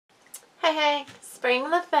Hey, hey,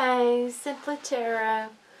 Spring the Fae, Simply Tarot.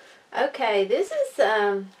 Okay, this is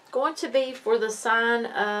going to be for the sign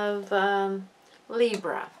of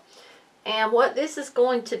Libra. And what this is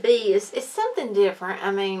going to be is something different.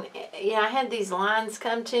 I mean, I had these lines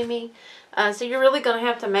come to me. So you're really going to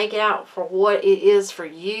have to make it out for what it is for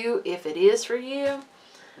you, if it is for you.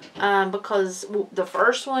 Because the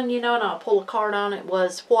first one, and I'll pull a card on it,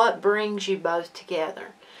 was what brings you both together.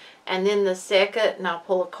 And then the second, and I'll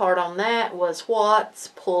pull a card on that, was what's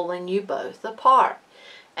pulling you both apart.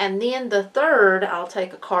 And then the third I'll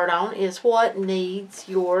take a card on is what needs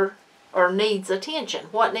needs attention.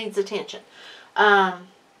 What needs attention.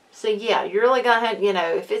 So yeah, you're really going to have,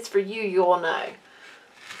 if it's for you, you'll know.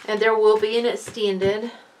 And there will be an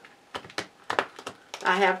extended.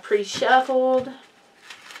 I have pre-shuffled.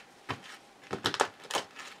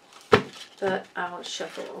 But I'll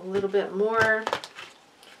shuffle a little bit more.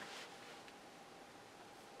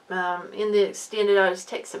 In the extended, I'll just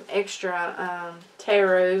take some extra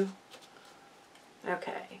tarot.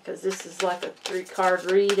 Okay, because this is like a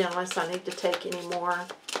 3-card read unless I need to take any more.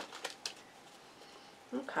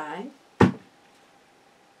 Okay.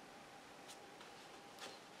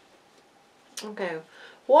 Okay,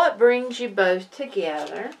 what brings you both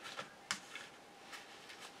together?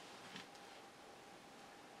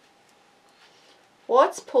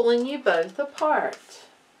 What's pulling you both apart?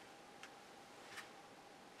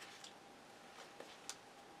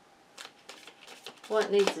 What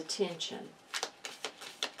needs attention?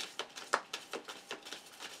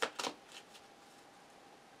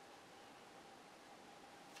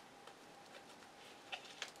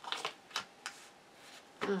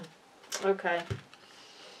 Okay.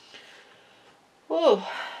 Oh,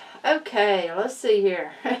 okay. Let's see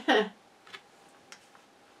here.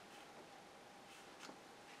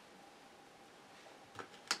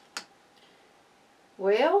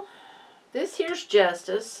 Well, this here's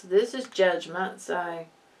justice. This is judgment. So,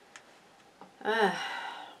 it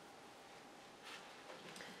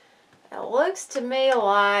looks to me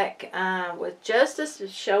like with justice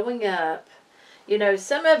showing up,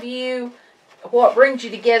 some of you, what brings you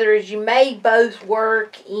together is you may both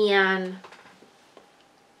work in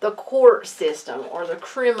the court system or the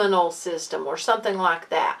criminal system or something like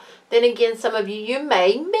that. Then again, some of you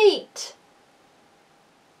may meet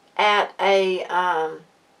at a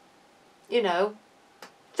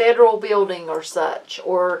federal building or such,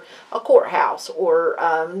 or a courthouse, or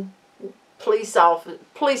police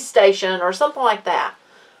station, or something like that.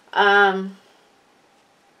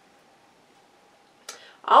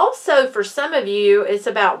 Also, for some of you, it's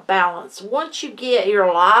about balance. Once you get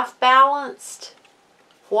your life balanced,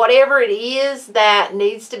 whatever it is that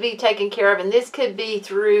needs to be taken care of, and this could be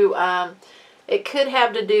through, it could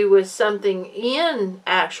have to do with something in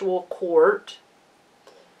actual court,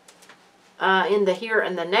 in the here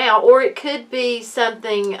and the now, or it could be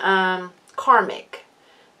something karmic,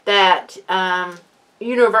 that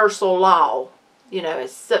universal law,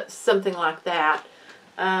 it's something like that.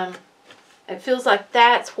 It feels like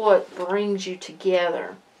that's what brings you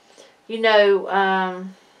together.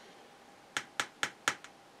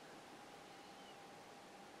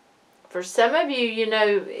 For some of you,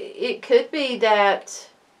 it could be that,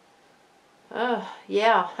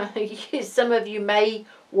 yeah, some of you may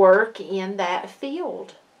work in that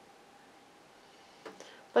field.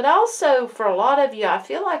 But also, for a lot of you, I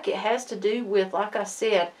feel like it has to do with, like I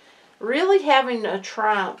said, really having a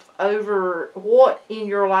triumph over what in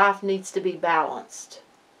your life needs to be balanced.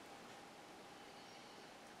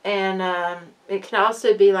 And it can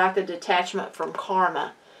also be like a detachment from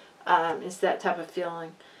karma. It's that type of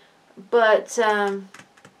feeling. But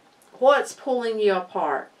what's pulling you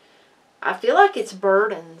apart? I feel like it's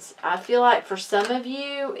burdens. I feel like for some of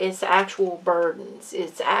you, it's actual burdens.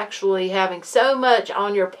 It's actually having so much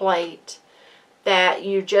on your plate that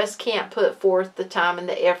you just can't put forth the time and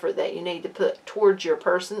the effort that you need to put towards your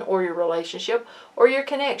person or your relationship or your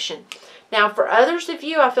connection. Now, for others of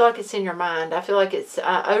you, I feel like it's in your mind. I feel like it's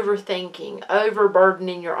overthinking,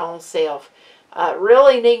 overburdening your own self.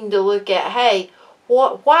 Really needing to look at, hey,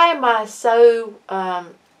 why am I so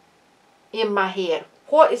in my head?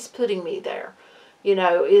 What is putting me there?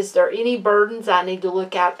 Is there any burdens I need to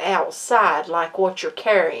look at outside, like what you're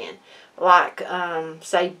carrying? Like,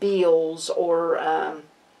 say, bills or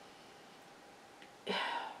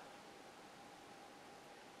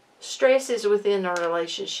stresses within a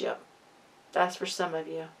relationship. That's for some of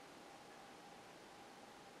you.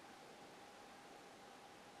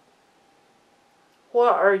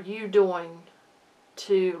 What are you doing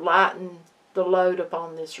to lighten the load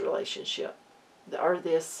upon this relationship or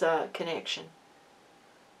this connection?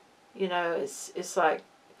 It's like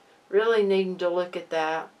Really needing to look at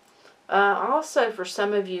that. Also, for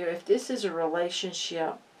some of you, if this is a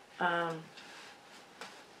relationship,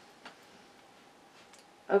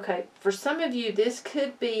 okay, for some of you, this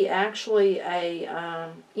could be actually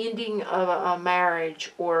a ending of a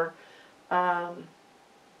marriage, or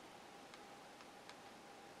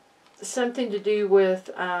something to do with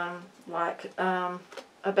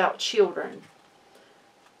about children.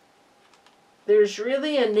 There's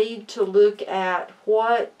really a need to look at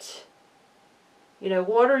what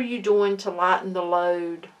are you doing to lighten the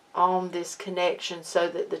load on this connection so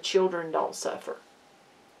that the children don't suffer.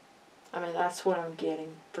 I mean, that's what I'm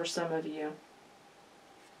getting for some of you.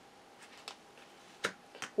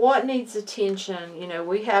 What needs attention?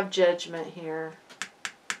 We have Judgment here.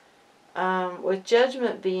 With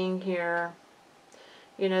Judgment being here,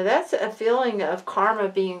 that's a feeling of karma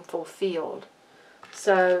being fulfilled.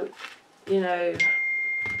 So, and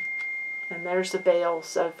there's the bell.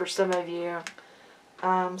 So for some of you,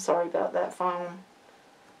 sorry about that phone.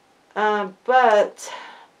 But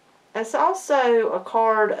it's also a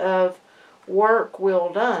card of work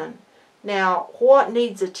well done. Now, what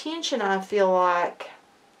needs attention, I feel like,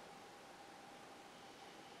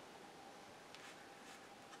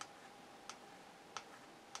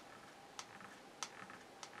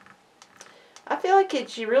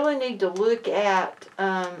 you really need to look at,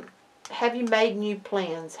 have you made new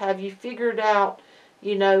plans? Have you figured out,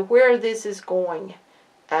 where this is going?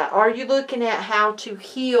 Are you looking at how to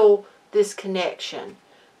heal this connection?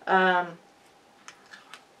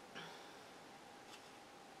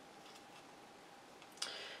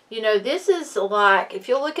 This is like, if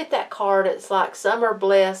you look at that card, it's like some are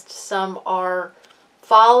blessed, some are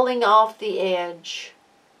falling off the edge.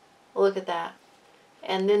 Look at that.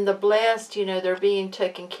 And then the blessed, they're being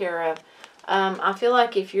taken care of. I feel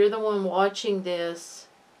like if you're the one watching this,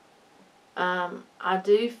 I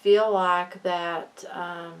do feel like that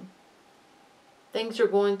things are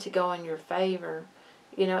going to go in your favor.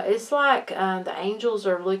 It's like the angels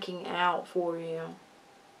are looking out for you.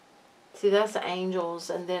 See, that's the angels,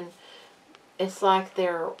 and then it's like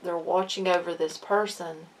they're watching over this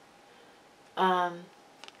person.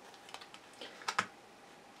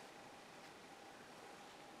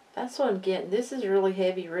 That's what I'm getting. This is really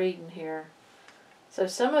heavy reading here. So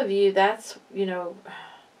some of you, that's,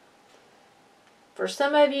 for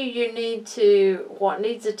some of you, what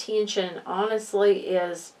needs attention, honestly,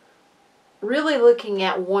 is really looking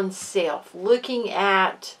at oneself, looking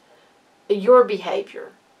at your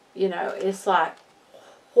behavior. It's like,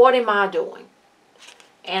 what am I doing?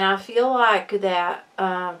 And I feel like that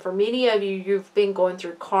for many of you, you've been going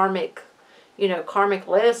through karmic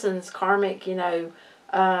lessons, karmic,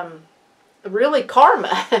 really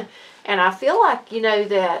karma. And I feel like,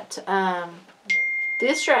 that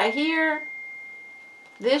this right here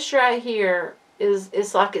is,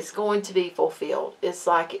 it's like it's going to be fulfilled. It's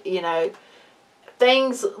like,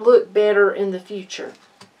 things look better in the future.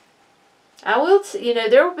 I will,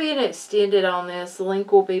 there will be an extended on this. The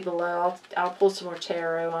link will be below. I'll pull some more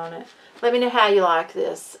tarot on it. Let me know how you like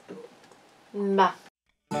this. Bye.